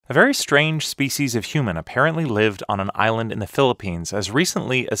A very strange species of human apparently lived on an island in the Philippines as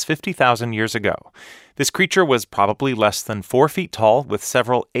recently as 50,000 years ago. This creature was probably less than 4 feet tall with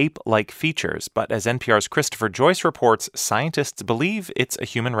several ape-like features, but as NPR's Christopher Joyce reports, scientists believe it's a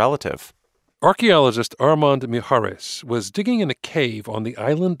human relative. Archaeologist Armand Mijares was digging in a cave on the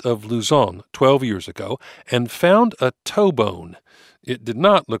island of Luzon 12 years ago and found a toe bone. It did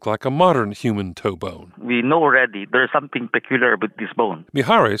not look like a modern human toe bone. We know already there's something peculiar with this bone.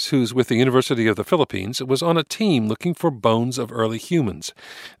 Mijares, who's with the University of the Philippines, was on a team looking for bones of early humans.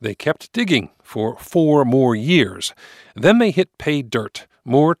 They kept digging for 4 more years. Then they hit pay dirt,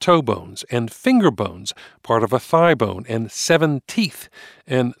 more toe bones and finger bones, part of a thigh bone, and 7 teeth,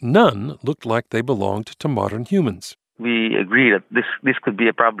 and none looked like they belonged to modern humans. We agree that this could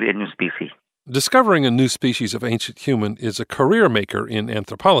be probably a new species. Discovering a new species of ancient human is a career maker in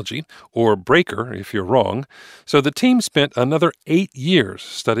anthropology, or breaker if you're wrong, so the team spent another 8 years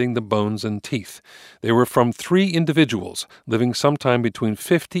studying the bones and teeth. They were from 3 individuals living sometime between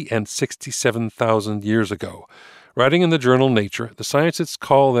 50 and 67,000 years ago. Writing in the journal Nature, the scientists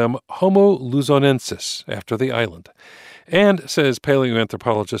call them Homo luzonensis, after the island. And, says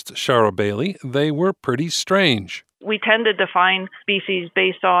paleoanthropologist Shara Bailey, they were pretty strange. We tend to define species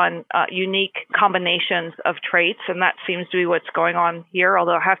based on unique combinations of traits, and that seems to be what's going on here,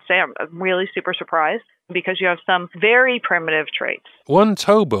 although I have to say I'm really super surprised because you have some very primitive traits. One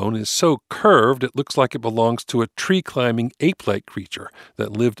toe bone is so curved it looks like it belongs to a tree-climbing ape-like creature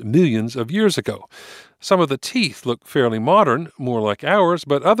that lived millions of years ago. Some of the teeth look fairly modern, more like ours,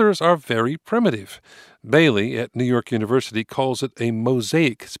 but others are very primitive. Bailey at New York University calls it a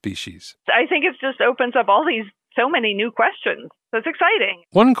mosaic species. I think it just opens up so many new questions. That's exciting.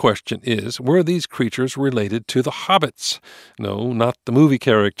 One question is, were these creatures related to the hobbits? No, not the movie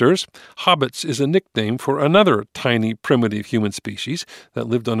characters. Hobbits is a nickname for another tiny primitive human species that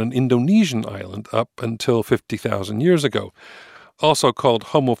lived on an Indonesian island up until 50,000 years ago. Also called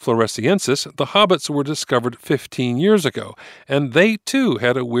Homo floresiensis, the hobbits were discovered 15 years ago, and they too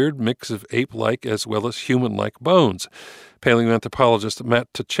had a weird mix of ape-like as well as human-like bones. Paleoanthropologist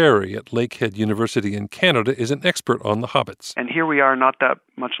Matt Teixeira at Lakehead University in Canada is an expert on the hobbits. And here we are not that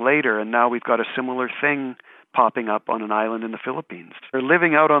much later, and now we've got a similar thing popping up on an island in the Philippines. They're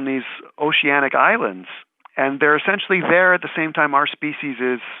living out on these oceanic islands, and they're essentially there at the same time our species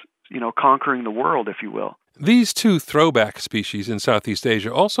is, conquering the world, if you will. These 2 throwback species in Southeast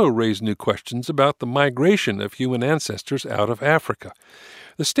Asia also raise new questions about the migration of human ancestors out of Africa.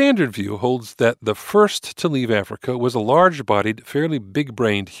 The standard view holds that the first to leave Africa was a large-bodied, fairly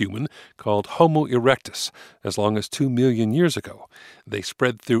big-brained human called Homo erectus, as long as 2 million years ago. They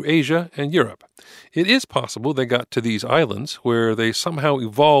spread through Asia and Europe. It is possible they got to these islands, where they somehow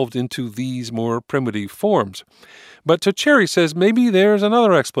evolved into these more primitive forms. But Teixeira says maybe there's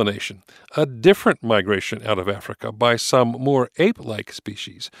another explanation, a different migration out of Africa by some more ape-like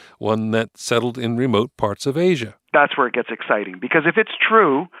species, one that settled in remote parts of Asia. That's where it gets exciting, because if it's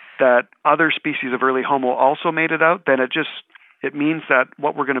true that other species of early Homo also made it out, then it means that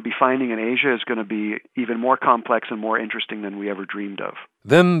what we're going to be finding in Asia is going to be even more complex and more interesting than we ever dreamed of.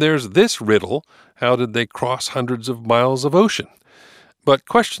 Then there's this riddle: how did they cross hundreds of miles of ocean? But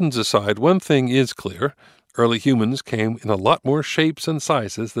questions aside, one thing is clear. Early humans came in a lot more shapes and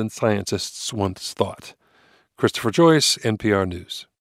sizes than scientists once thought. Christopher Joyce, NPR News.